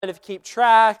kind of keep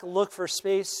track, look for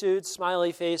spacesuits,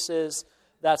 smiley faces,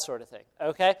 that sort of thing,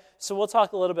 okay? So we'll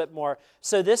talk a little bit more.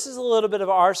 So this is a little bit of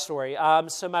our story.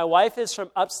 So my wife is from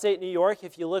upstate New York.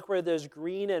 If you look where those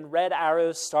green and red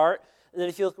arrows start, and then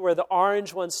if you look where the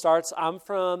orange one starts, I'm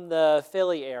from the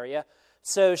Philly area.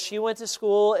 So she went to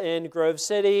school in Grove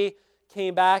City,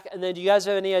 came back, and then do you guys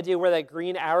have any idea where that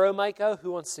green arrow might go?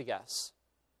 Who wants to guess?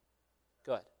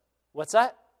 Good. What's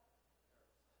that?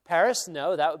 Paris?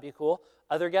 No, that would be cool.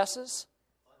 Other guesses?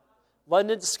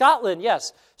 London, Scotland,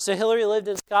 yes. So Hillary lived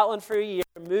in Scotland for a year,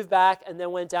 moved back, and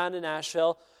then went down to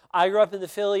Nashville. I grew up in the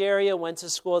Philly area, went to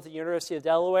school at the University of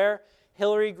Delaware.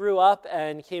 Hillary grew up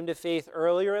and came to faith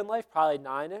earlier in life, probably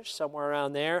 9-ish, somewhere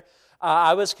around there.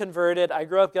 I was converted. I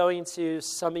grew up going to,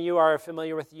 some of you are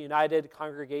familiar with the United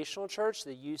Congregational Church,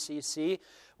 the UCC,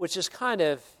 which is kind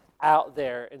of out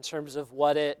there in terms of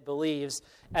what it believes.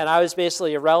 And I was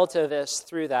basically a relativist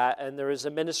through that. And there was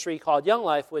a ministry called Young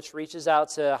Life, which reaches out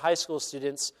to high school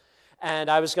students. And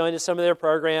I was going to some of their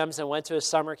programs and went to a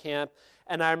summer camp.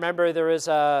 And I remember there was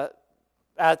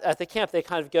at the camp, they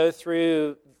kind of go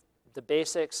through the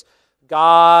basics: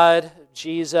 God,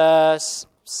 Jesus,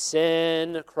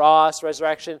 sin, cross,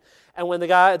 resurrection. And when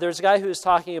there's a guy who was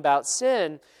talking about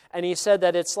sin, and he said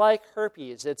that it's like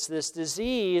herpes. It's this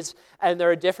disease, and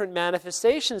there are different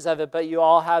manifestations of it, but you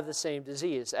all have the same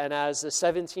disease. And as a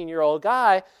 17-year-old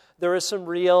guy, there was some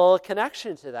real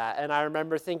connection to that. And I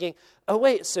remember thinking, oh,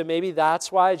 wait, so maybe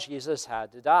that's why Jesus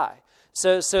had to die.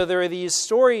 So there are these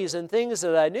stories and things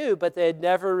that I knew, but they had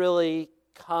never really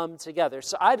come together.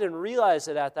 So I didn't realize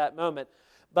it at that moment.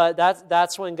 But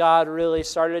that's when God really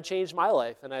started to change my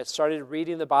life. And I started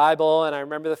reading the Bible, and I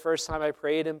remember the first time I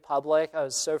prayed in public. I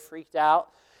was so freaked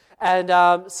out. And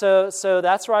so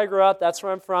that's where I grew up. That's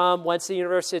where I'm from. Went to the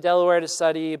University of Delaware to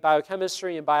study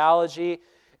biochemistry and biology.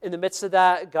 In the midst of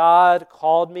that, God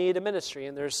called me to ministry.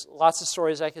 And there's lots of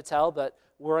stories I could tell, but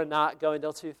we're not going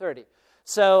till 2:30.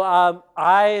 So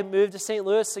I moved to St.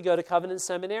 Louis to go to Covenant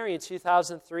Seminary in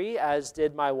 2003, as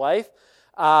did my wife.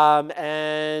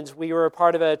 And we were a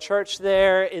part of a church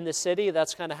there in the city.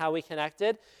 That's kind of how we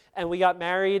connected. And we got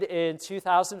married in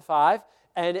 2005.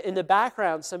 And in the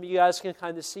background, some of you guys can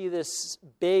kind of see this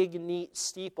big, neat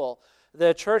steeple.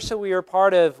 The church that we were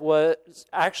part of was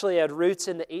actually had roots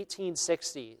in the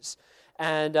 1860s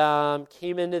and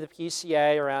came into the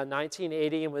PCA around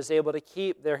 1980 and was able to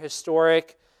keep their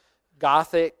historic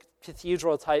Gothic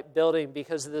cathedral-type building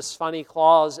because of this funny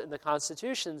clause in the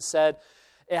Constitution said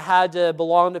it had to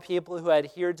belong to people who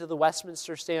adhered to the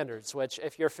Westminster Standards, which,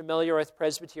 if you're familiar with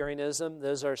Presbyterianism,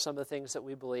 those are some of the things that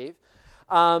we believe.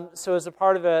 So as a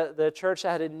part of the church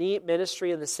that had a neat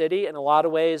ministry in the city in a lot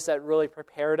of ways that really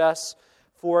prepared us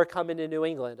for coming to New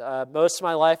England. Most of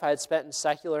my life I had spent in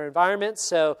secular environments,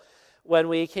 so when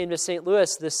we came to St.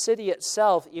 Louis, the city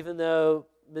itself, even though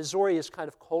Missouri is kind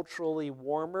of culturally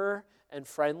warmer and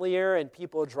friendlier and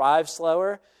people drive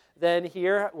slower, then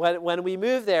here, when we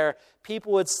moved there,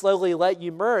 people would slowly let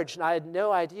you merge, and I had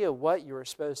no idea what you were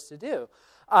supposed to do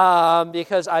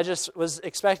because I just was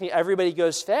expecting everybody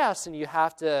goes fast, and you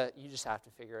just have to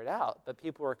figure it out. But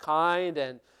people were kind,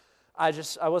 and I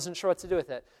wasn't sure what to do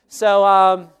with it.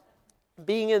 So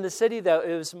being in the city, though,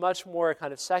 it was much more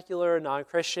kind of secular,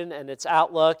 non-Christian, and its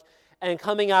outlook. And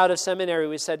coming out of seminary,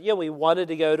 we said, we wanted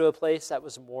to go to a place that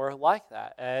was more like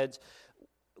that, and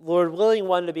Lord willing,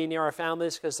 wanted to be near our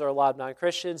families because there are a lot of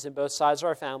non-Christians in both sides of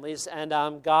our families. And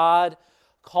God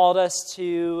called us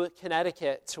to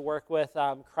Connecticut to work with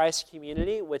Christ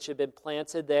Community, which had been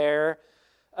planted there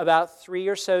about 3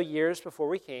 or so years before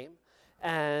we came.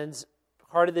 And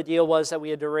part of the deal was that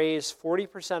we had to raise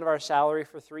 40% of our salary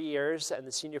for 3 years, and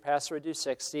the senior pastor would do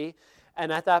 60%. And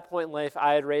at that point in life,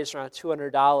 I had raised around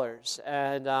 $200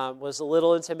 and was a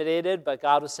little intimidated, but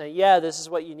God was saying, this is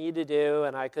what you need to do,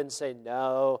 and I couldn't say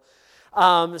no.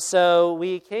 So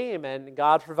we came, and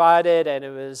God provided, and it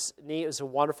was neat. It was a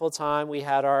wonderful time. We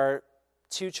had our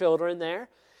 2 children there,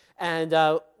 and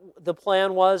the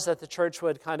plan was that the church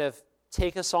would kind of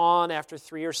take us on after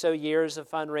 3 or so years of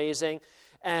fundraising.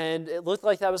 And it looked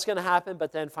like that was going to happen,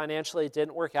 but then financially it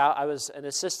didn't work out. I was an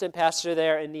assistant pastor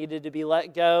there and needed to be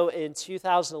let go in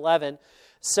 2011.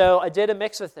 So I did a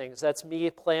mix of things. That's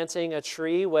me planting a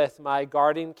tree with my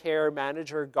garden care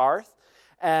manager, Garth.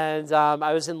 And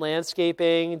I was in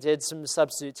landscaping, did some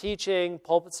substitute teaching,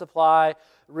 pulpit supply,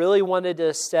 really wanted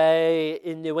to stay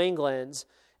in New England.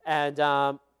 And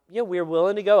we were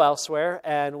willing to go elsewhere,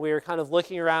 and we were kind of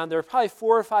looking around. There were probably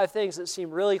 4 or 5 things that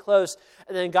seemed really close,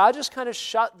 and then God just kind of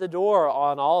shut the door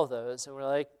on all of those, and we're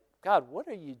like, God, what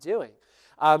are you doing?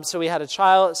 So we had a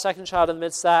second child in the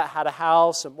midst of that, had a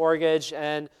house, a mortgage,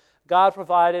 and God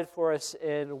provided for us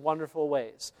in wonderful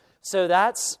ways. So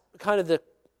that's kind of the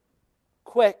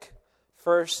quick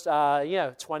first,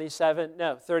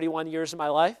 31 years of my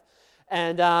life.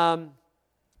 And, there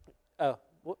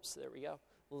we go. A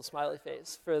little smiley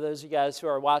face for those of you guys who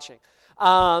are watching.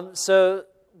 So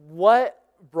what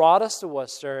brought us to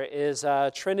Worcester is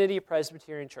Trinity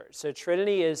Presbyterian Church. So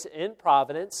Trinity is in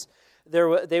Providence.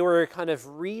 They were kind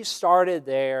of restarted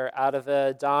there out of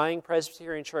a dying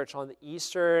Presbyterian church on the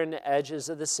eastern edges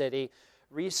of the city,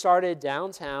 restarted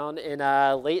downtown in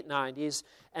late 90s,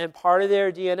 and part of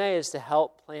their DNA is to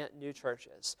help plant new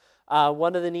churches.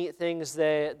 One of the neat things,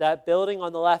 that building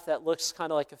on the left that looks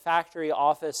kind of like a factory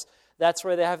office, that's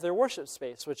where they have their worship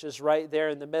space, which is right there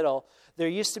in the middle. There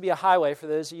used to be a highway, for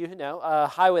those of you who know, a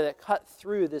highway that cut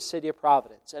through the city of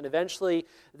Providence. And eventually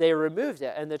they removed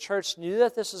it. And the church knew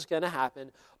that this was going to happen,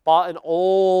 bought an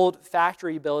old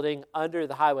factory building under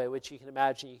the highway, which you can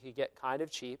imagine you could get kind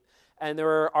of cheap. And there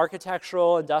were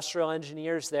architectural, industrial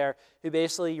engineers there who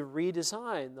basically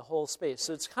redesigned the whole space.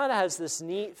 So it kind of has this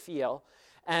neat feel.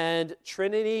 And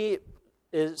Trinity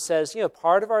says,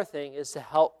 part of our thing is to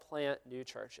help plant new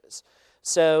churches.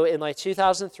 So in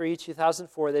 2003,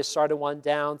 2004, they started one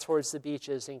down towards the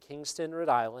beaches in Kingston, Rhode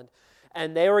Island.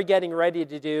 And they were getting ready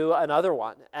to do another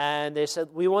one. And they said,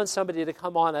 we want somebody to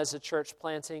come on as a church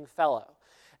planting fellow.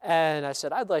 And I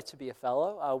said, I'd like to be a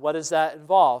fellow. What does that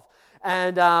involve?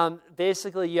 And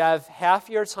basically, you have half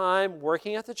your time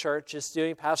working at the church, just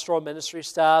doing pastoral ministry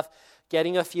stuff,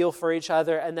 getting a feel for each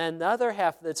other, and then the other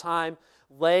half of the time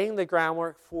laying the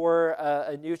groundwork for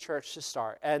a new church to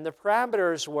start. And the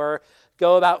parameters were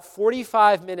go about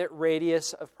 45-minute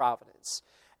radius of Providence.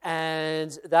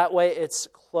 And that way it's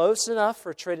close enough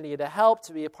for Trinity to help,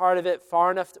 to be a part of it, far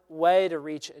enough away to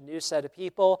reach a new set of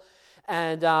people.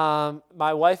 And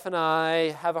my wife and I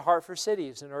have a heart for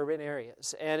cities and urban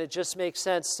areas. And it just makes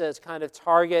sense to kind of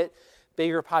target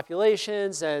bigger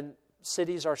populations, and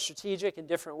cities are strategic in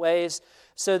different ways.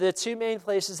 So the two main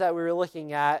places that we were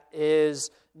looking at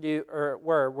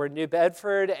were New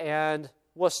Bedford and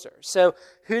Worcester. So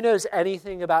who knows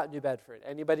anything about New Bedford?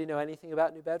 Anybody know anything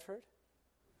about New Bedford?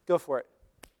 Go for it.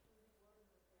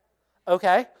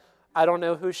 Okay. I don't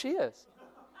know who she is.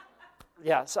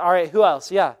 Yes. All right. Who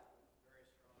else? Yeah.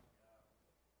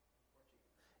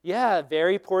 Yeah,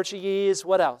 very Portuguese.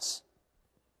 What else?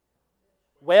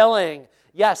 Whaling.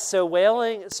 Yes, so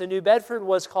New Bedford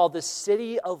was called the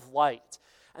City of Light.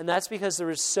 And that's because there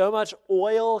was so much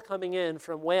oil coming in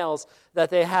from Wales that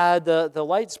they had the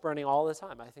lights burning all the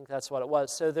time. I think that's what it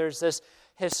was. So there's this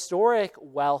historic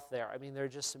wealth there. I mean, there are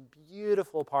just some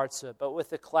beautiful parts of it. But with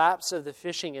the collapse of the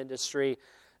fishing industry,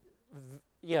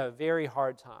 very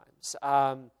hard times.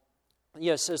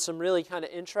 So some really kind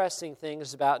of interesting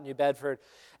things about New Bedford.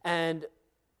 And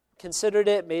considered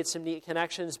it, made some neat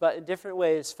connections, but in different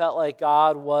ways felt like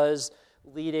God was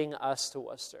leading us to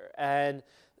Worcester. And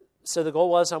so the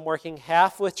goal was I'm working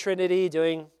half with Trinity,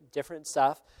 doing different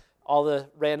stuff, all the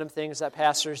random things that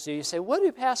pastors do. You say, what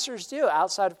do pastors do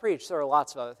outside of preach? There are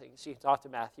lots of other things. You can talk to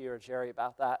Matthew or Jerry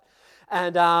about that.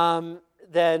 And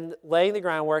then laying the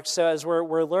groundwork. So as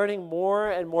we're learning more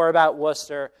and more about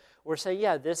Worcester, we're saying,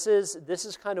 this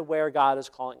is kind of where God is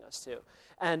calling us to.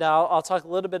 And I'll talk a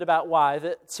little bit about why.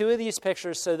 Two of these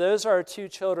pictures, so those are two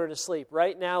children asleep.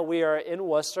 Right now we are in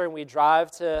Worcester and we drive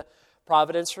to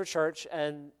Providence for church,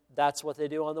 and that's what they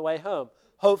do on the way home,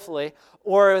 hopefully.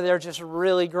 Or they're just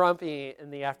really grumpy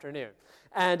in the afternoon.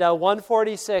 And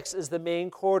 146 is the main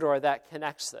corridor that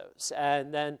connects those.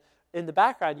 And then in the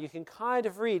background, you can kind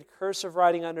of read cursive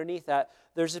writing underneath that.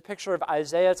 There's a picture of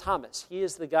Isaiah Thomas. He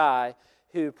is the guy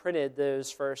who printed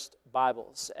those first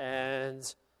Bibles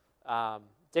and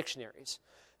dictionaries.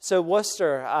 So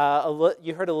Worcester,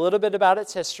 you heard a little bit about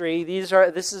its history.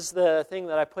 This is the thing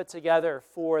that I put together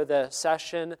for the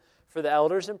session for the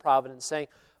elders in Providence, saying,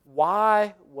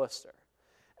 why Worcester?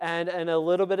 And a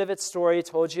little bit of its story,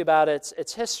 told you about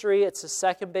its history. It's the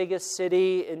second biggest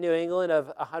city in New England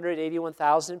of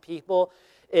 181,000 people.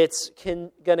 It's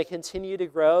going to continue to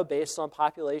grow based on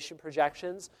population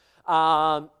projections.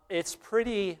 It's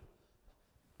pretty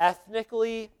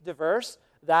ethnically diverse.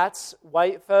 That's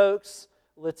white folks,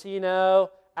 Latino,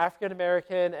 African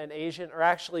American, and Asian, or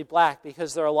actually black,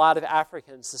 because there are a lot of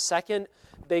Africans. The second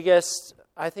biggest,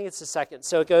 I think it's the second.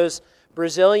 So it goes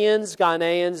Brazilians,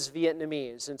 Ghanaians,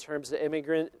 Vietnamese in terms of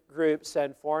immigrant groups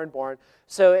and foreign-born.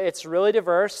 So it's really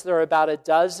diverse. There are about a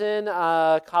dozen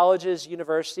colleges,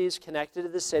 universities connected to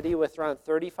the city with around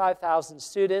 35,000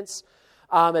 students.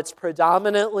 It's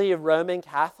predominantly Roman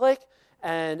Catholic,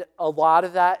 and a lot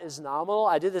of that is nominal.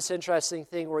 I did this interesting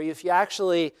thing where if you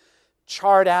actually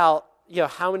chart out,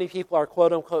 how many people are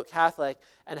quote-unquote Catholic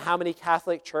and how many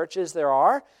Catholic churches there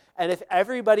are. And if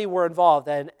everybody were involved,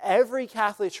 then every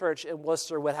Catholic church in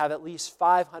Worcester would have at least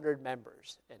 500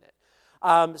 members in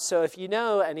it. So if you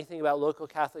know anything about local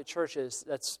Catholic churches,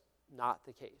 that's not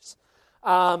the case.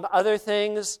 Other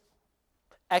things,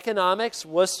 economics.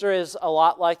 Worcester is a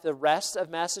lot like the rest of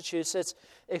Massachusetts,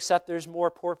 except there's more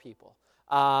poor people.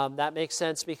 That makes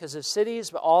sense because of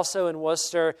cities, but also in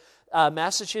Worcester,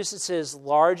 Massachusetts'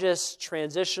 largest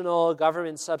transitional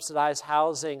government-subsidized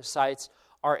housing sites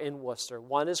are in Worcester.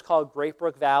 One is called Great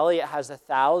Brook Valley. It has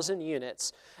 1,000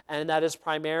 units, and that is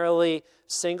primarily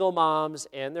single moms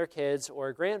and their kids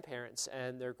or grandparents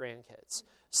and their grandkids.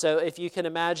 So if you can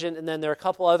imagine, and then there are a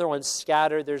couple other ones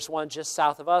scattered. There's one just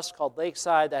south of us called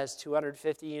Lakeside that has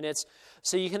 250 units.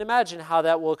 So you can imagine how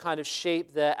that will kind of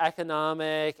shape the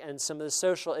economic and some of the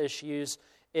social issues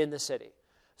in the city.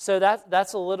 So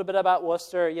that's a little bit about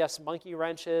Worcester. Yes, monkey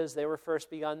wrenches, they were first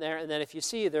begun there. And then if you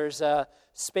see, there's a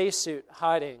spacesuit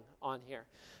hiding on here.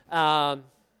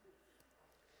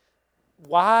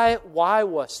 Why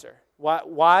Worcester?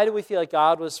 Why do we feel like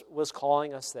God was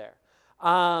calling us there?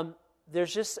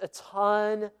 There's just a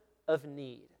ton of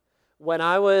need. When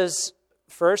I was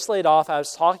first laid off, I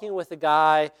was talking with a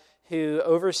guy who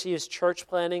oversees church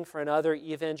planning for another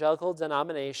evangelical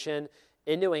denomination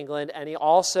in New England, and he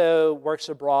also works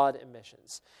abroad in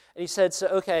missions. And he said,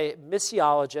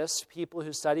 missiologists, people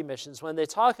who study missions, when they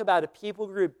talk about a people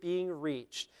group being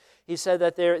reached, he said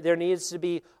that there needs to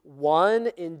be one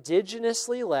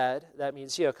indigenously led, that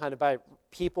means, kind of by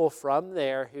people from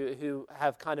there who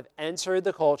have kind of entered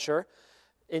the culture,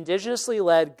 indigenously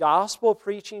led gospel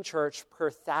preaching church per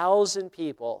 1,000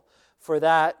 people for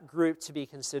that group to be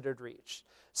considered reached.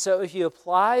 So if you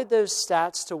applied those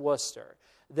stats to Worcester,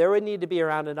 there would need to be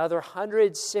around another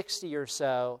 160 or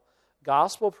so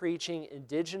gospel preaching,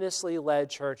 indigenously led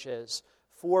churches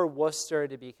for Worcester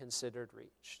to be considered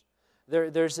reached.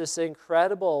 There's this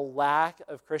incredible lack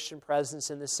of Christian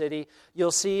presence in the city.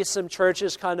 You'll see some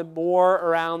churches kind of more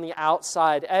around the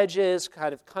outside edges,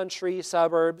 kind of country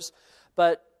suburbs,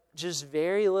 but just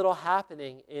very little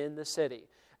happening in the city.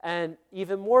 And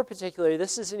even more particularly,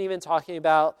 this isn't even talking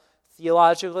about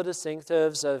theological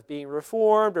distinctives of being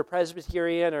Reformed or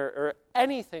Presbyterian or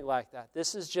anything like that.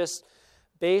 This is just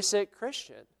basic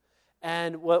Christian.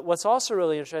 And what's also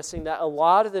really interesting, that a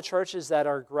lot of the churches that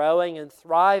are growing and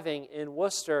thriving in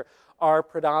Worcester are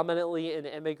predominantly in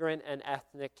immigrant and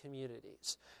ethnic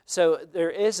communities. So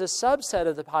there is a subset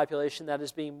of the population that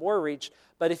is being more reached,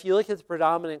 but if you look at the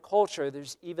predominant culture,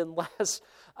 there's even less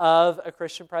of a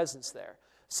Christian presence there.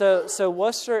 So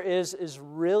Worcester is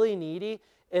really needy.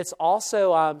 It's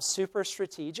also super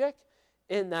strategic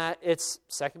in that it's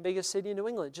second biggest city in New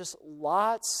England. Just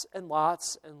lots and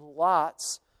lots and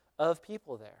lots of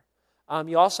people there.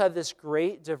 You also have this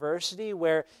great diversity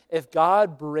where if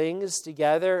God brings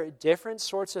together different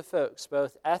sorts of folks,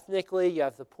 both ethnically, you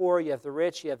have the poor, you have the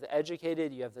rich, you have the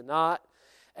educated, you have the not,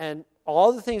 and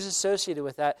all the things associated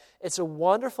with that, it's a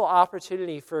wonderful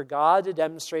opportunity for God to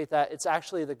demonstrate that it's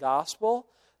actually the gospel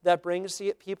that brings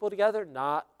people together,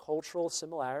 not cultural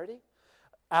similarity.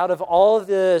 Out of all of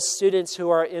the students who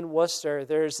are in Worcester,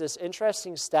 there's this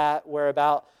interesting stat where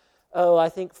about, I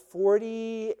think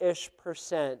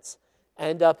 40-ish%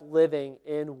 end up living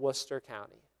in Worcester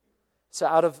County. So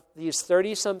out of these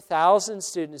 30-some thousand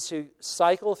students who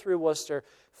cycle through Worcester,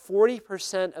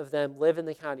 40% of them live in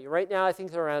the county. Right now, I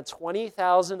think there are around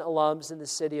 20,000 alums in the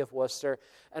city of Worcester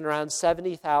and around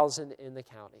 70,000 in the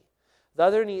county. The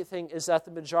other neat thing is that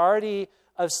the majority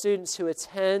of students who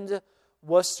attend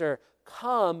Worcester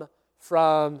come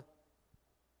from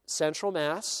Central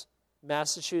Mass,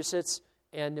 Massachusetts,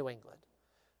 and New England.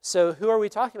 So who are we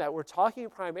talking about? We're talking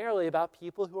primarily about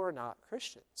people who are not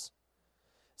Christians.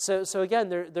 So again,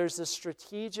 there's this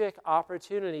strategic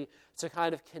opportunity to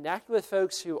kind of connect with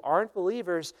folks who aren't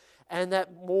believers, and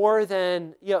that more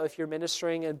than, if you're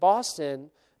ministering in Boston,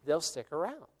 they'll stick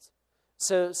around.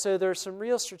 So there's some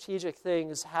real strategic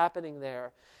things happening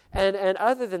there. And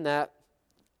other than that,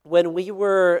 when we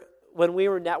were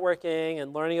networking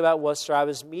and learning about Worcester, I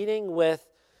was meeting with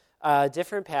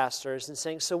different pastors and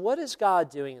saying, so what is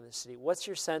God doing in the city? What's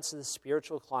your sense of the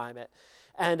spiritual climate?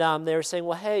 And they were saying,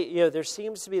 well, hey, there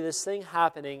seems to be this thing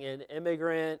happening in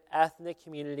immigrant, ethnic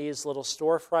communities, little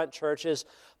storefront churches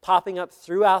popping up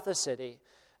throughout the city.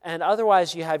 And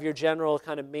otherwise, you have your general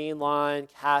kind of mainline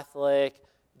Catholic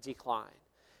decline.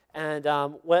 And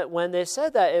when they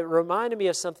said that, it reminded me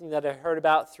of something that I heard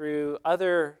about through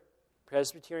other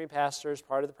Presbyterian pastors,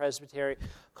 part of the Presbytery,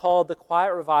 called the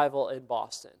Quiet Revival in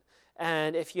Boston.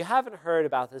 And if you haven't heard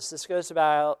about this, this goes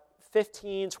about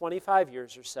 15, 25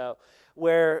 years or so,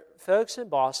 where folks in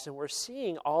Boston were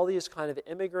seeing all these kind of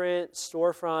immigrant,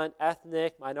 storefront,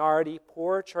 ethnic, minority,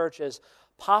 poor churches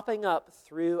popping up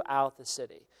throughout the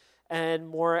city. And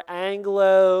more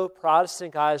Anglo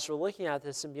Protestant guys were looking at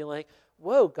this and being like,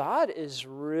 whoa, God is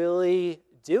really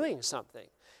doing something.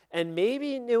 And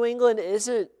maybe New England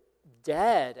isn't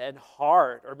dead and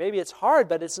hard, or maybe it's hard,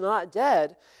 but it's not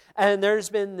dead. And there's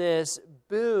been this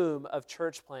boom of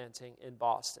church planting in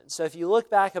Boston. So if you look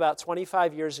back about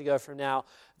 25 years ago from now,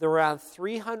 there were around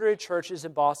 300 churches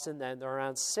in Boston then. There are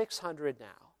around 600 now.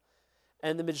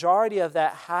 And the majority of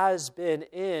that has been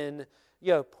in,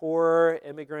 poor,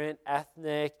 immigrant,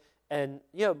 ethnic, and,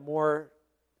 more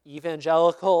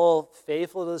evangelical,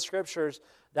 faithful to the scriptures.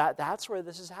 That's where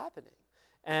this is happening.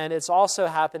 And it's also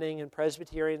happening in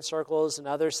Presbyterian circles and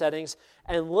other settings.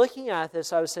 And looking at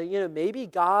this, I was saying, maybe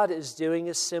God is doing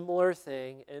a similar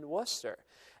thing in Worcester.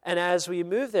 And as we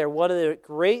moved there, one of the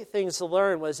great things to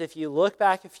learn was if you look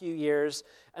back a few years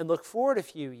and look forward a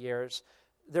few years,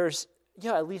 there's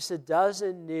at least a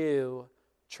dozen new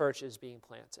churches being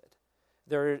planted.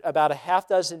 There are about a half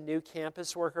dozen new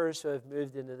campus workers who have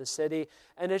moved into the city.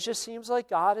 And it just seems like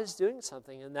God is doing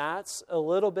something. And that's a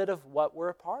little bit of what we're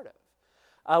a part of.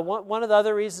 One of the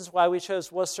other reasons why we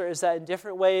chose Worcester is that in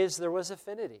different ways there was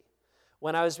affinity.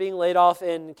 When I was being laid off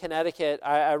in Connecticut,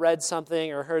 I read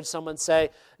something or heard someone say,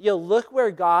 look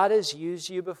where God has used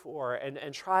you before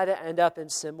and try to end up in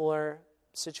similar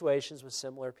situations with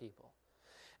similar people.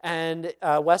 And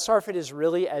West Hartford is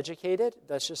really educated.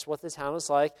 That's just what the town is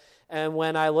like. And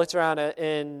when I looked around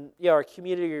in our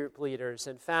community group leaders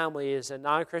and families and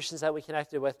non-Christians that we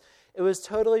connected with, it was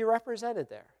totally represented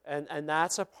there. And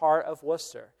that's a part of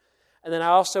Worcester. And then I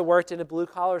also worked in a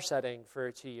blue-collar setting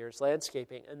for 2 years,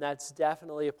 landscaping, and that's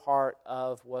definitely a part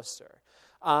of Worcester.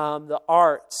 The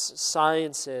arts,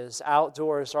 sciences,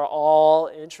 outdoors are all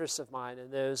interests of mine,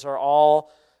 and those are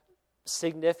all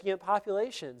significant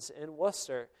populations in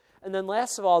Worcester. And then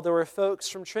last of all, there were folks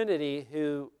from Trinity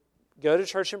who go to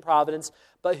church in Providence,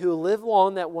 but who live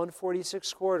along that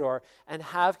 146 corridor and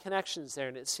have connections there.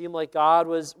 And it seemed like God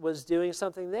was doing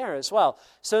something there as well.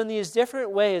 So in these different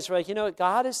ways, we're like,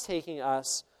 God is taking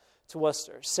us to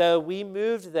Worcester. So we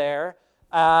moved there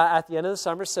at the end of the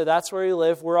summer, so that's where we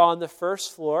live. We're on the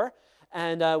first floor,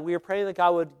 and we were praying that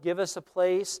God would give us a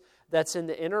place that's in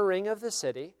the inner ring of the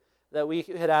city, that we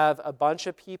could have a bunch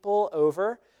of people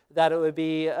over, that it would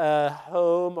be a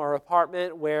home or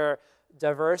apartment where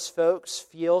diverse folks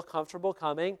feel comfortable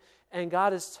coming, and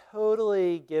God has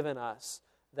totally given us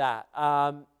that.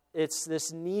 It's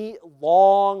this neat,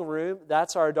 long room.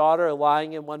 That's our daughter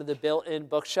lying in one of the built-in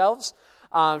bookshelves.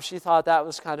 She thought that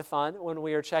was kind of fun when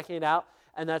we were checking it out,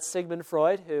 and that's Sigmund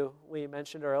Freud, who we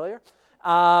mentioned earlier.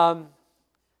 And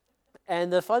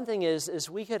the fun thing is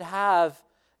we could have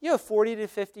 40 to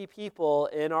 50 people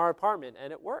in our apartment,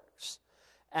 and it works.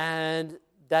 And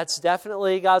that's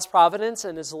definitely God's providence,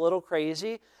 and it's a little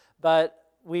crazy, but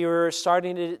we were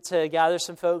starting to gather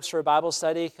some folks for a Bible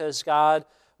study because God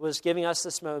was giving us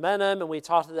this momentum, and we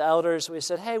talked to the elders. We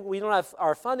said, hey, we don't have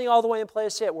our funding all the way in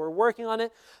place yet. We're working on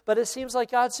it, but it seems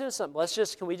like God's doing something.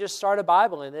 Can we just start a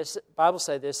Bible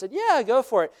study? They said, yeah, go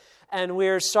for it. And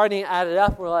we're starting to add it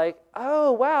up. We're like,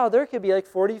 oh, wow, there could be like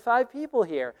 45 people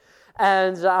here.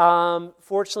 And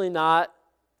fortunately not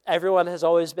everyone has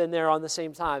always been there on the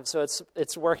same time, so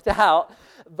it's worked out.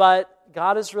 But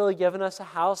God has really given us a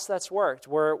house that's worked.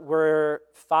 We're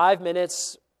 5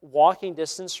 minutes walking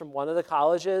distance from one of the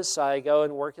colleges, so I go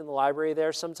and work in the library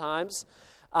there sometimes.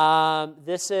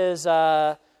 This is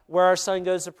where our son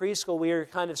goes to preschool. We are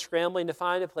kind of scrambling to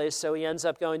find a place, so he ends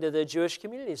up going to the Jewish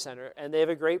Community Center, and they have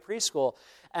a great preschool.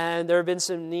 And there have been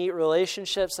some neat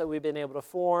relationships that we've been able to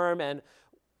form, and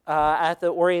at the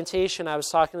orientation, I was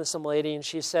talking to some lady, and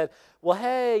she said, well,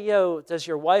 hey, does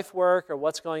your wife work, or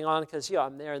what's going on? Because,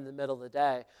 I'm there in the middle of the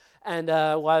day. And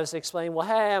I was explaining, well,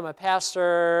 hey, I'm a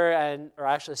pastor, or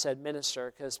actually said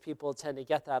minister, because people tend to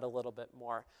get that a little bit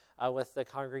more with the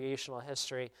congregational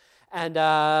history.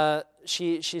 And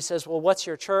she says, well, what's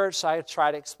your church? So I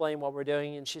try to explain what we're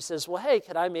doing, and she says, well, hey,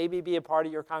 could I maybe be a part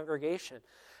of your congregation?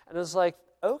 And I was like,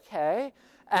 okay.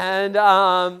 And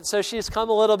so she's come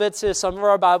a little bit to some of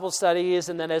our Bible studies,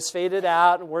 and then has faded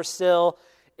out, and we're still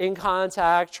in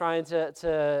contact, trying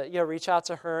to reach out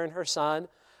to her and her son.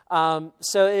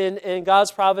 So in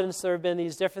God's providence, there have been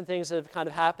these different things that have kind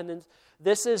of happened. And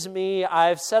this is me.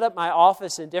 I've set up my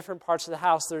office in different parts of the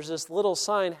house. There's this little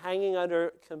sign hanging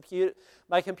under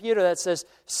my computer that says,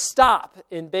 "Stop,"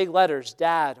 in big letters,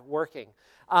 Dad, working.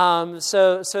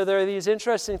 So there are these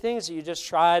interesting things that you just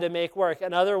try to make work.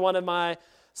 Another one of my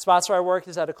spots where I work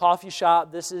is at a coffee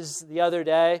shop. This is the other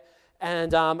day,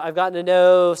 And I've gotten to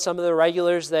know some of the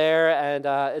regulars there, and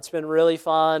it's been really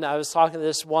fun. I was talking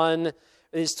to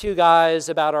these two guys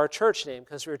about our church name,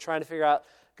 because we were trying to figure out,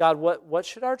 God, what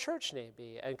should our church name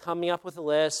be? And coming up with a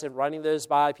list and running those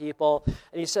by people.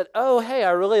 And he said, oh, hey,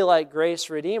 I really like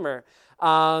Grace Redeemer.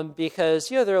 Because,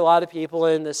 there are a lot of people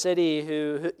in the city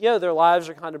who their lives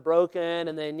are kind of broken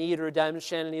and they need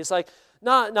redemption. And he's like,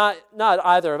 not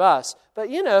either of us, but,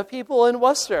 people in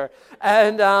Worcester.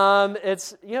 And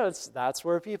that's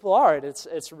where people are. And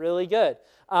it's really good.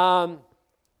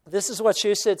 This is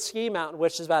Wachusett Ski Mountain,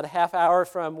 which is about a half hour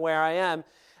from where I am.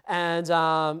 And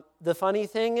the funny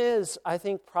thing is, I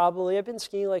think probably I've been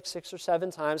skiing like 6 or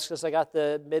 7 times because I got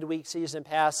the midweek season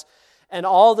pass. And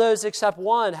all those except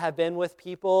one have been with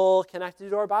people connected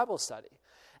to our Bible study.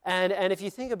 And if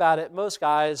you think about it, most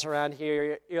guys around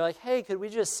here, you're like, hey, could we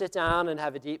just sit down and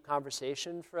have a deep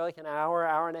conversation for like an hour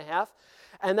and a half?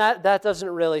 And that doesn't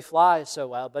really fly so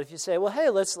well. But if you say, well, hey,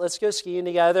 let's go skiing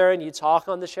together, and you talk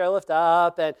on the Chairlift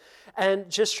Up,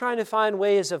 and just trying to find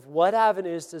ways of what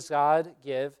avenues does God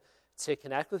give to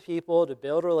connect with people, to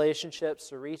build relationships,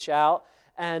 to reach out.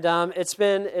 And it's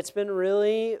been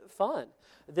really fun.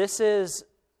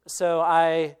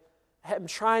 I am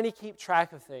trying to keep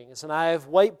track of things, and I have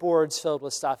whiteboards filled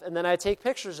with stuff, and then I take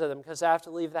pictures of them because I have to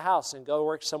leave the house and go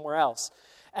work somewhere else.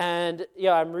 And,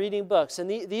 I'm reading books, and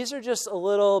these are just a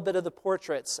little bit of the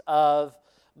portraits of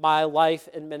my life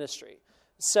and ministry.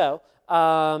 So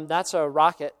that's a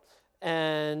rocket,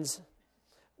 and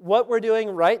what we're doing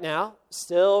right now,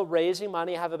 still raising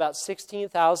money. I have about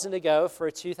 $16,000 to go for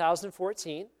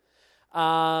 2014.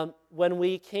 When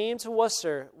we came to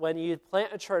Worcester, when you plant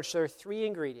a church, there are 3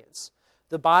 ingredients.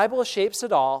 The Bible shapes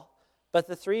it all, but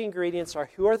the 3 ingredients are: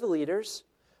 who are the leaders,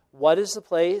 what is the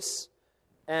place,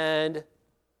 and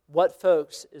what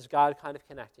folks is God kind of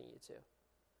connecting you to.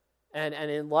 And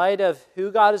in light of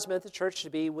who God has meant the church to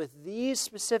be, with these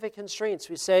specific constraints,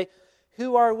 we say,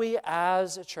 who are we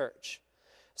as a church?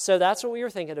 So that's what we were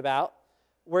thinking about.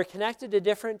 We're connected to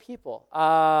different people.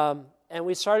 And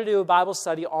we started to do a Bible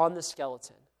study on the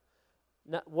skeleton.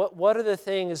 Now, what are the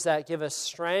things that give us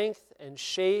strength and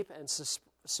shape and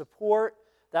support?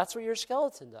 That's what your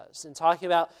skeleton does. And talking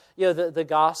about the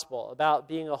gospel, about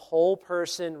being a whole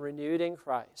person renewed in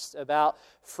Christ, about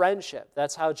friendship.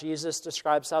 That's how Jesus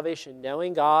describes salvation: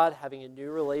 knowing God, having a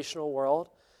new relational world,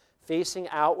 facing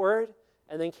outward,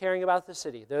 and then caring about the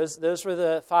city. Those were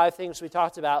the 5 things we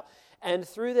talked about. And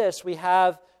through this, we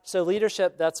have,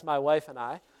 leadership, that's my wife and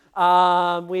I.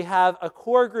 We have a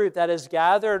core group that is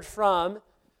gathered from,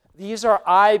 these are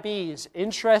IBs,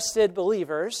 interested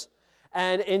believers.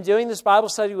 And in doing this Bible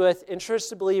study with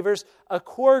interested believers, a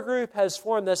core group has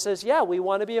formed that says, we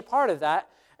want to be a part of that.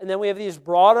 And then we have these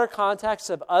broader contexts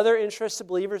of other interested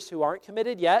believers who aren't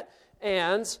committed yet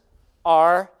and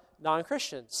are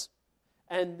non-Christians.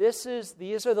 And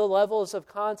these are the levels of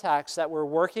contacts that we're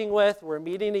working with. We're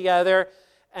meeting together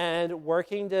and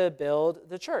working to build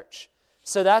the church.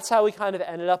 So that's how we kind of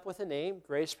ended up with the name,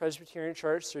 Grace Presbyterian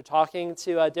Church, through talking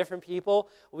to different people.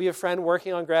 We have a friend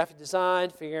working on graphic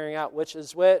design, figuring out which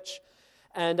is which,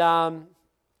 and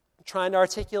trying to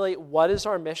articulate what is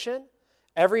our mission.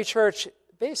 Every church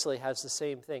basically has the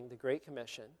same thing, the Great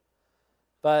Commission.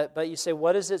 But you say,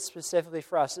 what is it specifically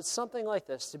for us? It's something like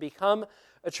this: to become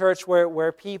a church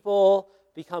where people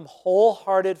become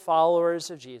wholehearted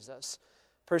followers of Jesus,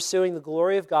 pursuing the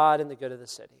glory of God and the good of the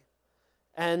city.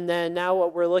 And then now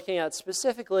what we're looking at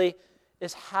specifically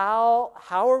is how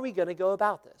are we going to go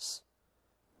about this?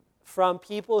 From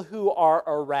people who are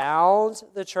around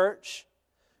the church,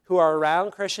 who are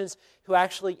around Christians, who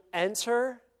actually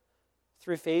enter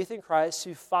through faith in Christ,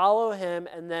 who follow Him,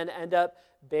 and then end up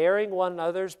bearing one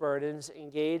another's burdens,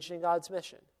 engaged in God's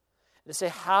mission. And to say,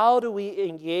 how do we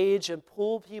engage and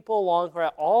pull people along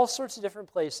at all sorts of different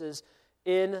places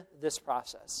in this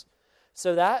process?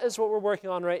 So that is what we're working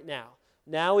on right now.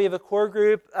 Now we have a core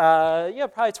group,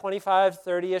 probably 25,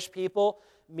 30-ish people,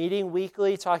 meeting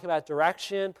weekly, talking about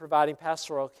direction, providing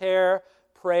pastoral care,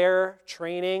 prayer,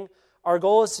 training. Our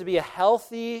goal is to be a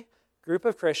healthy group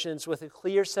of Christians with a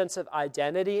clear sense of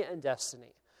identity and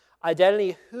destiny.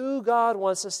 Identity, who God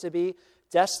wants us to be.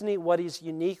 Destiny, what He's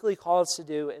uniquely called us to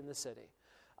do in the city.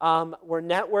 We're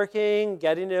networking,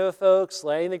 getting to know folks,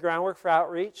 laying the groundwork for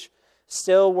outreach.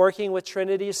 Still working with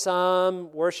Trinity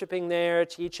some, worshiping there,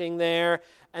 teaching there,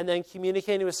 and then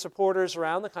communicating with supporters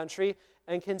around the country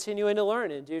and continuing to learn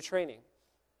and do training.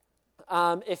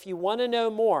 If you want to know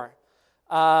more,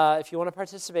 if you want to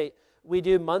participate, we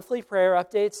do monthly prayer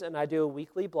updates, and I do a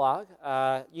weekly blog.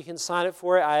 You can sign up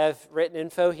for it. I have written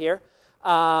info here.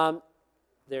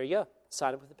 There you go.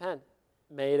 Sign up with a pen.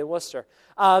 made in Worcester.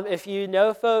 If you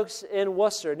know folks in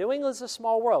Worcester, New England's a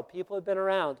small world. People have been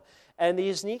around, and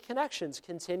these neat connections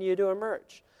continue to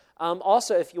emerge.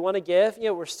 Also, if you want to give,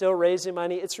 we're still raising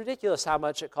money. It's ridiculous how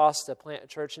much it costs to plant a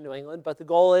church in New England, but the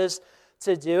goal is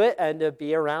to do it and to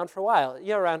be around for a while.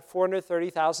 Around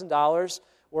 $430,000.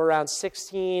 We're around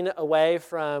 16 away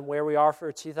from where we are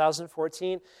for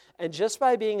 2014. And just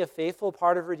by being a faithful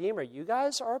part of Redeemer, you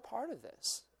guys are a part of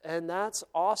this. And that's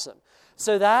awesome.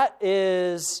 So that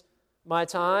is my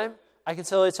time. I can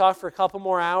totally talk for a couple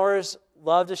more hours.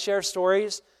 Love to share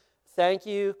stories. Thank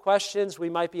you. Questions? We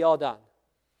might be all done.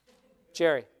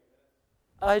 Jerry.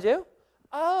 I do?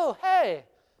 Oh, hey.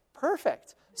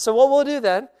 Perfect. So what we'll do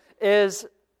then is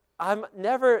I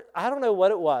don't know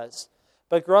what it was,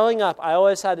 but growing up, I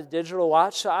always had a digital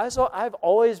watch, so I've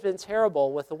always been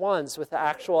terrible with the ones with the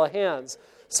actual hands.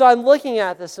 So I'm looking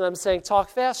at this and I'm saying, talk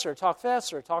faster, talk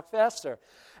faster, talk faster.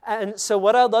 And so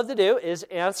what I'd love to do is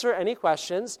answer any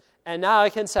questions, and now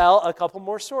I can tell a couple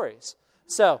more stories.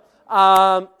 So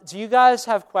do you guys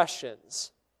have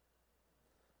questions?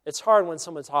 It's hard when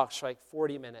someone talks for like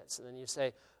 40 minutes, and then you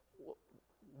say,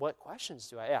 what questions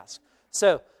do I ask?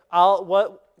 So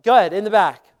go ahead, in the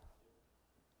back.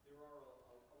 There are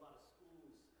a lot of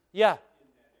schools Yeah.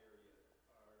 in that area.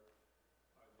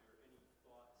 Are there any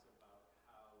thoughts about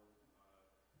how you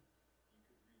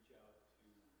could reach out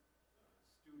to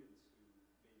students who may be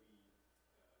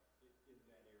in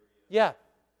that area Yeah. and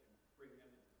bring them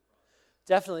into the process?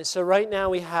 Definitely. So right now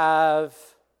we have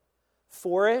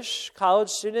 4-ish college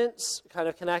students kind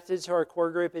of connected to our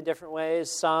core group in different ways.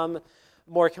 Some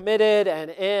more committed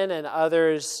and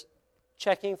others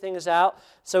checking things out.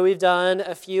 So we've done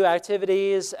a few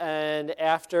activities, and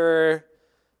after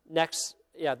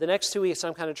the next 2 weeks,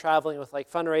 I'm kind of traveling with like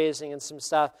fundraising and some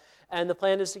stuff. And the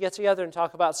plan is to get together and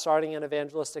talk about starting an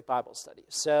evangelistic Bible study.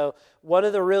 So one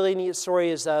of the really neat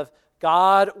stories of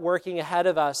God working ahead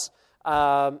of us,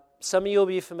 some of you will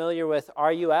be familiar with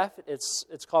RUF.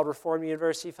 It's called Reformed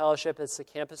University Fellowship. It's the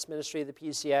campus ministry of the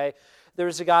PCA. There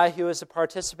was a guy who was a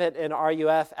participant in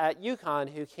RUF at UConn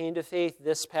who came to faith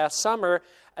this past summer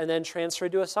and then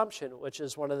transferred to Assumption, which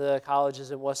is one of the colleges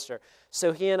in Worcester.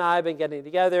 So he and I have been getting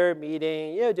together,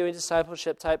 meeting, doing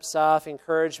discipleship type stuff,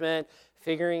 encouragement,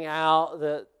 figuring out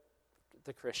the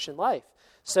Christian life.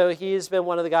 So he's been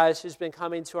one of the guys who's been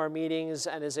coming to our meetings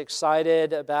and is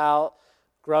excited about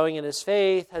growing in his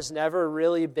faith, has never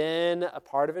really been a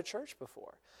part of a church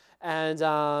before, and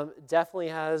definitely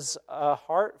has a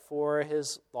heart for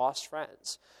his lost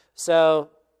friends. So,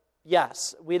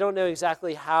 yes, we don't know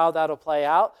exactly how that'll play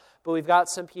out, but we've got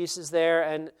some pieces there,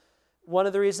 and one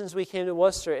of the reasons we came to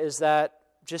Worcester is that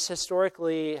just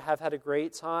historically have had a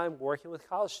great time working with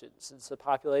college students. It's a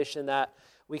population that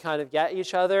we kind of get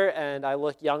each other, and I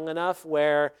look young enough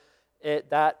where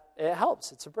it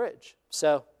helps. It's a bridge.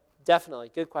 So,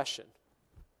 definitely, good question.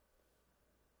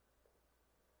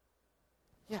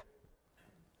 Yeah.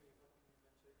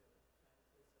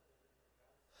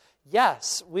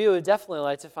 Yes, we would definitely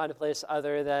like to find a place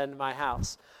other than my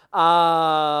house.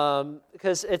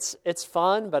 Because it's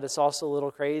fun, but it's also a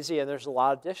little crazy, and there's a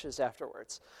lot of dishes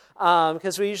afterwards.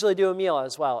 Because we usually do a meal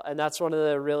as well, and that's one of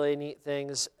the really neat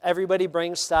things. Everybody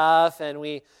brings stuff,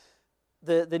 and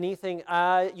the neat thing,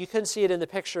 you couldn't see it in the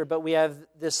picture, but we have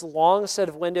this long set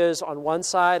of windows on one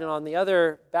side and on the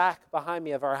other back behind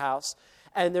me of our house,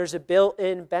 and there's a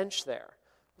built-in bench there.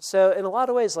 So in a lot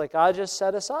of ways, like God just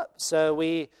set us up. So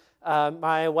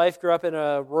my wife grew up in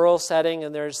a rural setting,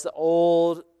 and there's the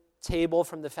old table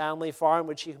from the family farm,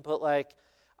 which you can put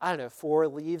 4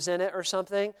 leaves in it or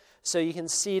something. So you can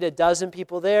seat a dozen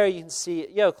people there. You can see,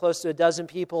 close to a dozen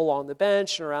people along the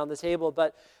bench and around the table.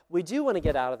 But we do want to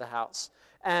get out of the house.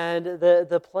 And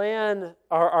the plan,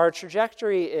 our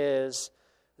trajectory is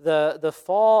the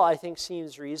fall, I think,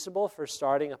 seems reasonable for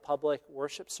starting a public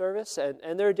worship service.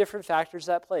 And there are different factors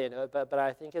that play into it, but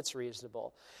I think it's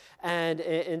reasonable. And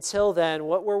until then,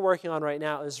 what we're working on right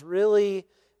now is really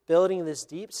building this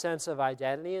deep sense of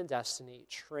identity and destiny,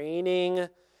 training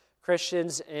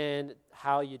Christians in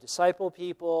how you disciple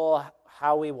people,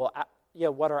 how we will,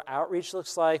 what our outreach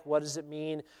looks like, what does it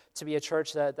mean to be a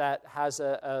church that has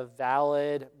a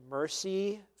valid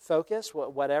mercy focus,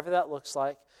 whatever that looks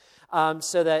like,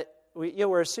 so that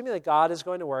we're assuming that God is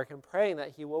going to work and praying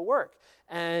that He will work.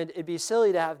 And it'd be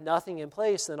silly to have nothing in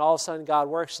place, and then all of a sudden God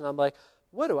works, and I'm like,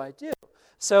 what do I do?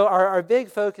 So our big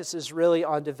focus is really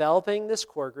on developing this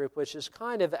core group, which is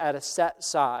kind of at a set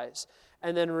size,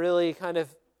 and then really kind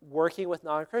of working with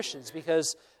non-Christians,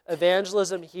 because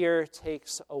evangelism here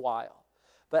takes a while.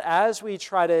 But as we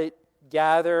try to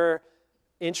gather,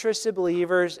 interested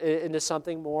believers into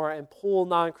something more and pull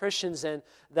non-Christians in,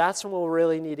 that's when we'll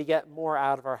really need to get more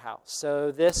out of our house.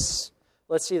 So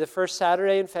let's see, the first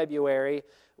Saturday in February,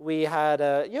 we had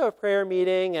a prayer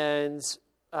meeting and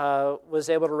was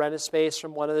able to rent a space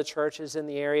from one of the churches in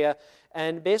the area.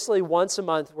 And basically once a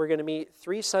month, we're going to meet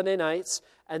 3 Sunday nights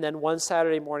and then 1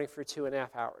 Saturday morning for 2.5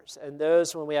 hours. And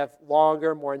those, when we have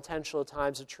longer, more intentional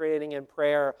times of training and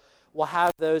prayer, we'll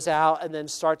have those out and then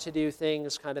start to do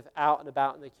things kind of out and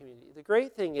about in the community. The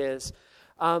great thing is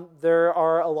there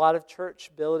are a lot of church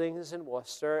buildings in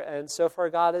Worcester, and so far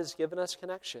God has given us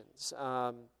connections.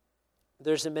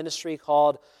 There's a ministry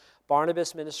called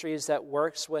Barnabas Ministries that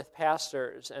works with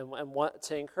pastors and want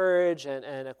to encourage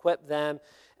and equip them.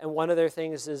 And one of their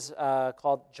things is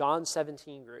called John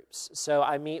 17 groups. So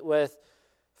I meet with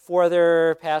 4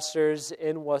 other pastors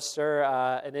in Worcester,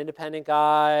 an independent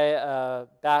guy, a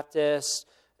Baptist,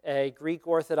 a Greek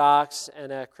Orthodox,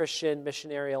 and a Christian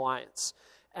Missionary Alliance.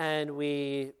 And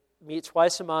we meet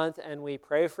twice a month, and we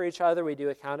pray for each other, we do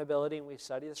accountability, and we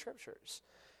study the Scriptures.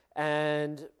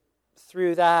 And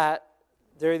through that,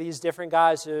 there are these different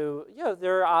guys who,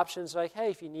 there are options like, hey,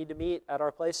 if you need to meet at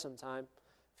our place sometime,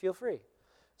 feel free.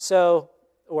 So,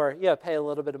 or, pay a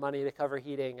little bit of money to cover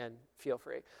heating and feel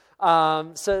free.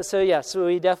 So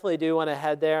we definitely do want to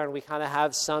head there, and we kind of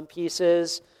have some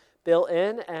pieces built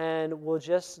in, and we'll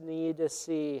just need to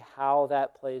see how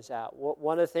that plays out.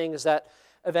 One of the things that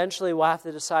eventually we'll have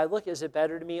to decide, look, is it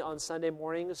better to meet on Sunday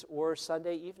mornings or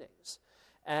Sunday evenings?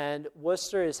 And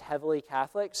Worcester is heavily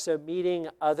Catholic, so meeting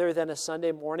other than a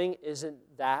Sunday morning isn't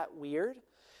that weird.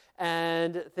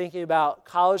 And thinking about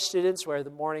college students where the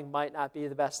morning might not be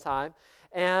the best time.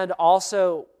 And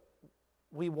also,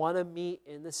 we want to meet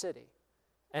in the city.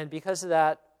 And because of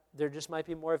that, there just might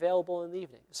be more available in the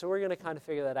evening. So we're going to kind of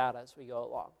figure that out as we go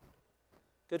along.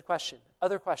 Good question.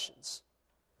 Other questions?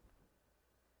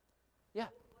 Yeah.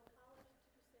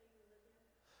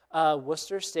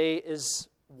 Worcester State is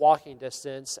walking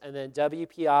distance, and then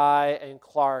WPI and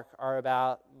Clark are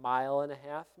about 1.5 miles,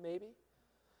 maybe.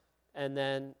 And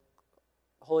then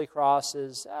Holy Cross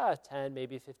is 10,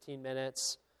 maybe 15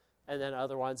 minutes. And then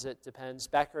other ones, it depends.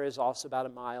 Becker is also about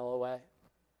 1 mile away.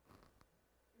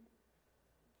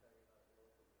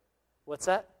 What's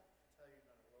that?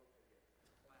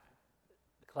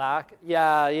 Clack?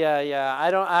 Yeah.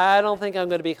 I don't think I'm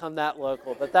going to become that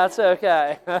local, but that's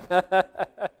okay.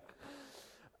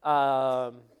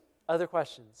 Other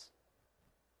questions?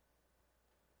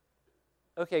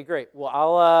 Okay, great. Well,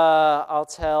 I'll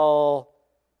tell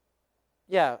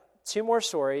 2 more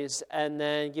stories and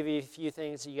then give you a few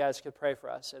things that you guys could pray for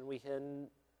us, and we can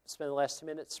spend the last 2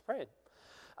 minutes praying.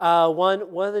 One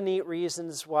of the neat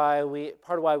reasons part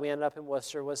of why we ended up in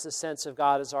Worcester was the sense of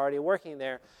God is already working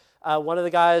there. One of the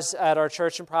guys at our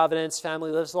church in Providence,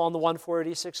 family lives along the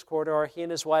 146 corridor. He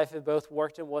and his wife have both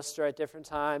worked in Worcester at different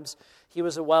times. He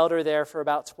was a welder there for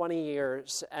about 20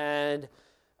 years, and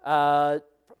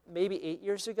maybe 8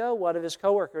 years ago, one of his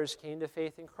coworkers came to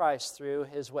faith in Christ through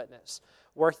his witness.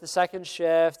 Worked the second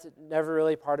shift, never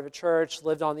really part of a church,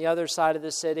 lived on the other side of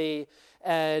the city,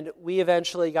 and we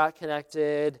eventually got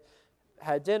connected,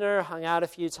 had dinner, hung out a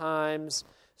few times.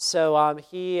 So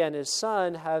he and his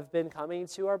son have been coming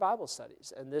to our Bible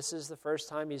studies, and this is the first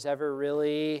time he's ever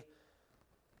really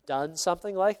done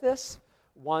something like this.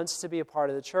 Wants to be a part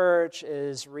of the church,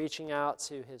 is reaching out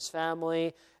to his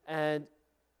family, and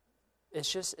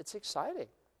it's exciting.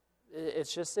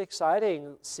 It's just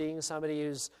exciting seeing somebody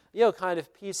who's, kind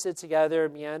of pieced it together,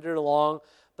 meandered along,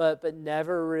 but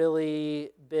never really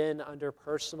been under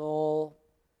personal,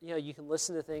 you can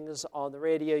listen to things on the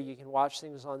radio, you can watch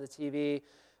things on the TV,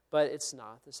 but it's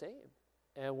not the same.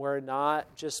 And we're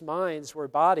not just minds, we're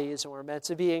bodies, and we're meant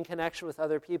to be in connection with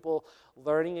other people,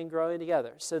 learning and growing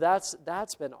together. So that's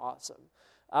been awesome.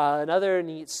 Another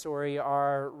neat story,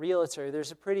 our realtor,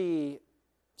 there's a pretty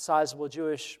sizable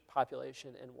Jewish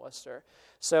population in Worcester.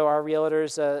 So our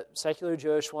realtor's a secular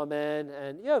Jewish woman,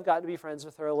 and I've gotten to be friends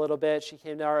with her a little bit. She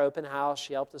came to our open house.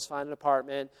 She helped us find an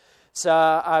apartment. So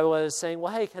I was saying,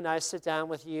 well, hey, can I sit down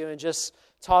with you and just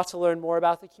talk to learn more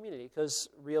about the community? Because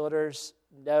realtors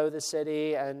know the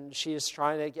city, and she's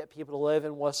trying to get people to live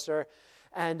in Worcester.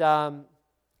 And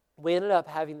we ended up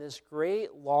having this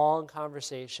great long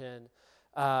conversation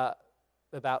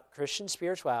about Christian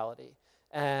spirituality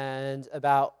and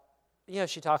about,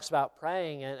 she talks about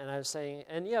praying, and I was saying,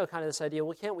 and kind of this idea,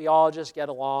 well, can't we all just get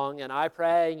along, and I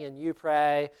pray and you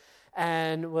pray,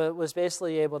 and was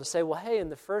basically able to say, well, hey, in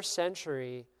the first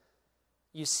century,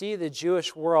 you see the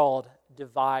Jewish world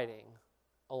dividing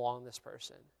along this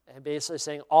person, and basically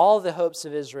saying all the hopes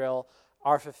of Israel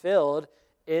are fulfilled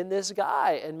in this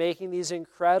guy and making these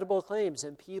incredible claims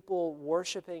and people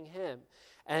worshiping him.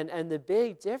 And the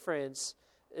big difference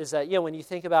is that, when you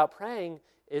think about praying,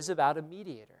 is about a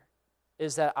mediator.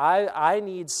 Is that I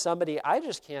need somebody, I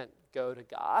just can't go to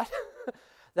God.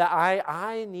 That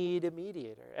I need a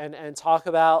mediator. And talk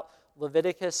about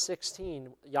Leviticus 16,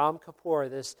 Yom Kippur,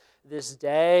 this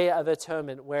day of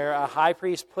atonement where a high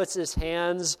priest puts his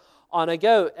hands on a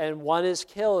goat and one is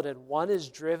killed and one is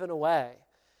driven away.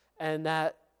 And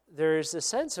that there's a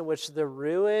sense in which the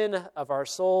ruin of our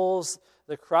souls,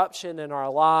 the corruption in our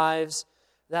lives,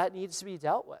 that needs to be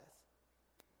dealt with.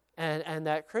 And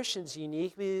that Christians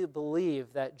uniquely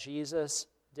believe that Jesus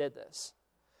did this.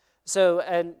 So,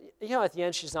 and, at the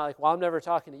end, she's not like, well, I'm never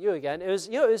talking to you again. It was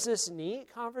this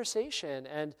neat conversation.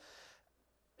 And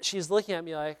she's looking at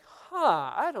me like,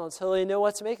 I don't totally know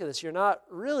what to make of this. You're not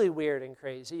really weird and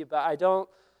crazy, but I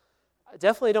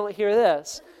definitely don't hear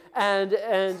this. And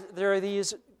there are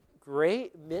these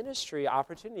great ministry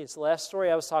opportunities. The last story,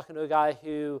 I was talking to a guy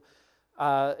who,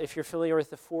 if you're familiar with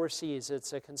the Four C's,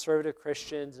 it's a conservative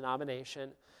Christian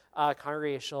denomination,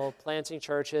 congregational, planting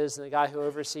churches, and the guy who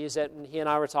oversees it, and he and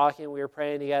I were talking, and we were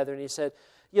praying together, and he said,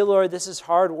 Lord, this is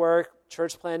hard work,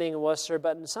 church planting in Worcester,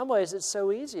 but in some ways it's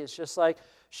so easy. It's just like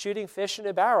shooting fish in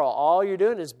a barrel. All you're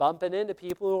doing is bumping into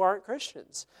people who aren't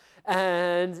Christians.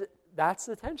 And that's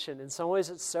the tension. In some ways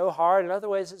it's so hard, in other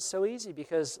ways it's so easy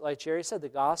because, like Jerry said, the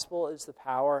gospel is the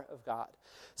power of God.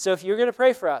 So if you're going to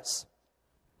pray for us,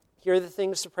 here are the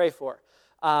things to pray for.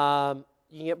 You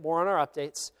can get more on our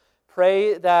updates.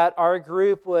 Pray that our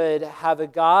group would have a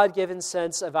God-given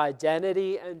sense of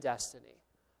identity and destiny.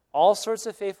 All sorts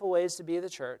of faithful ways to be the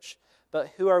church, but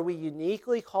who are we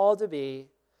uniquely called to be,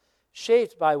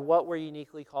 shaped by what we're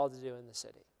uniquely called to do in the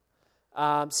city.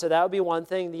 So that would be one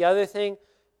thing. The other thing,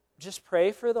 just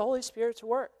pray for the Holy Spirit to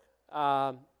work.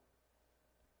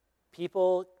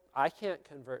 People, I can't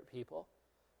convert people.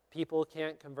 People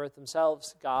can't convert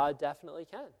themselves. God definitely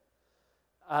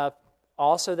can.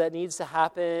 Also, that needs to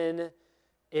happen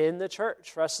in the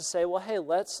church for us to say, well, hey,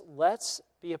 let's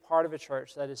be a part of a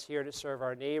church that is here to serve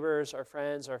our neighbors, our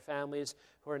friends, our families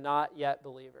who are not yet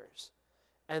believers.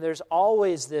 And there's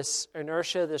always this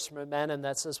inertia, this momentum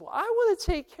that says, well, I want to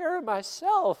take care of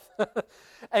myself.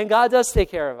 And God does take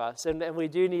care of us. And we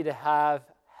do need to have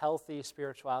healthy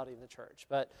spirituality in the church.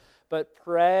 But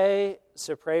pray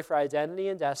for identity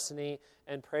and destiny,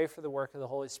 and pray for the work of the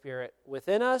Holy Spirit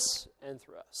within us and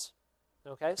through us.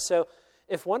 Okay? So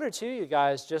if one or two of you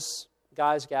guys, just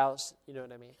guys, gals, you know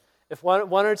what I mean. If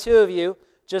one or two of you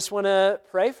just want to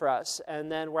pray for us,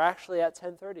 and then we're actually at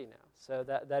 10:30 now. So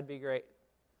that'd be great.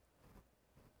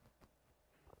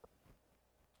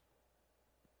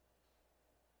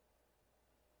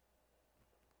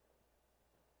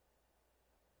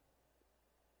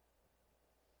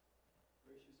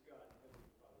 Gracious God,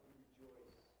 Heavenly Father, we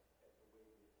rejoice at the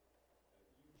way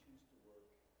that you choose to work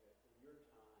in your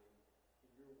time,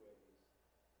 in your ways,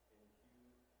 and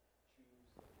you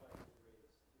choose by your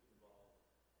grace to involve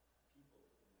people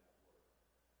in that work.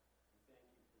 We thank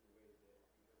you for the way that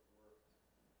you have worked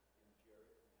in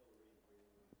Jarrett and Hillary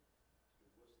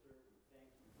and bringing them to Worcester. We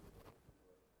thank you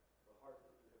for the heart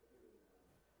that you have given them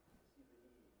to see the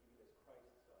need, even as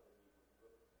Christ saw the need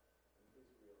in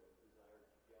Israel, and desired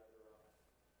to gather up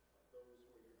those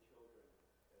who are your children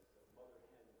as a mother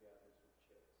hen gathers her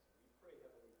chicks. We pray,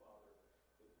 Heavenly Father,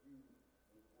 that you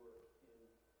would work in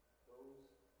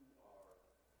those who are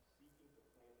seeking to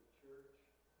plant a church.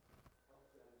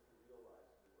 Help them to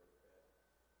realize, Lord, that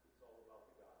it's all about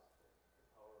the gospel, the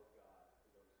power of God for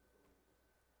those who believe.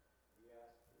 We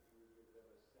ask that you would give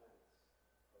them a sense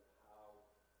of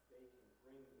how they can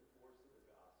bring the force of the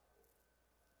gospel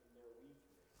in their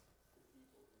weakness to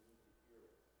people who need to hear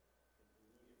it and who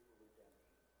need it for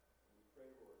redemption. And we pray,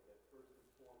 Lord, that first and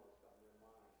foremost on their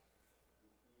mind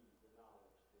would be the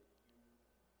knowledge that you,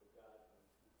 the God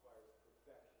who requires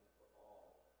perfection for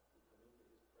all who come into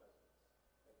his presence,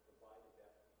 have provided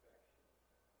that perfection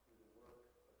through the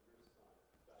work of your Son,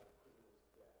 who died a criminal's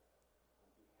death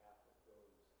on behalf of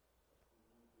those who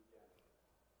need redemption.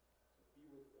 So be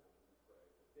with them, we pray,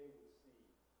 that they would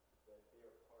see that they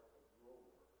are part of your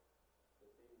work,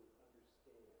 that they would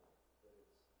understand that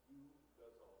it's you who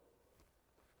does all the work,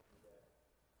 and that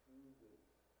through the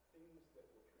things that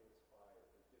will transpire,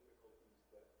 the difficulties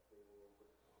that they will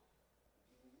overcome,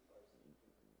 you are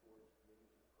seeking to forge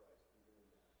unity to Christ even in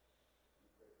them. We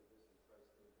pray for this in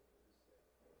Christ's name and for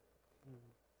his sake.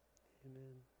 Amen.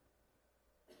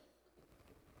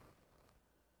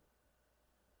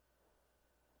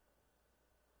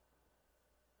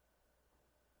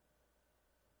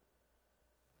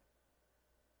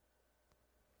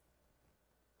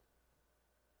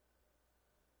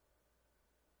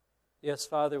 Yes,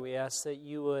 Father, we ask that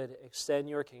you would extend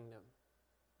your kingdom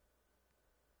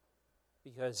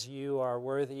because you are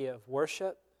worthy of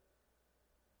worship,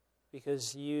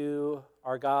 because you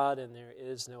are God and there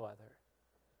is no other.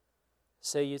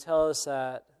 So you tell us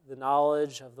that the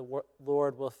knowledge of the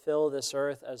Lord will fill this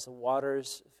earth as the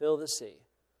waters fill the sea.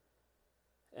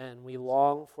 And we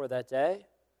long for that day.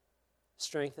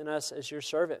 Strengthen us as your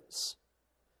servants.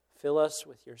 Fill us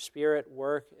with your Spirit,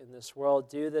 work in this world.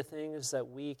 Do the things that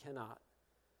we cannot.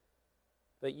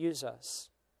 But use us.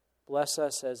 Bless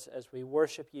us as we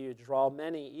worship you. Draw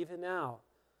many, even now,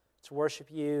 to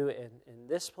worship you in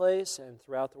this place and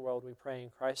throughout the world. We pray in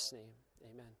Christ's name.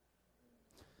 Amen.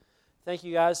 Thank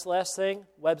you, guys. Last thing,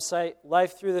 website,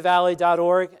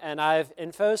 lifethroughthevalley.org, and I have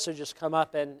info, so just come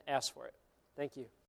up and ask for it. Thank you.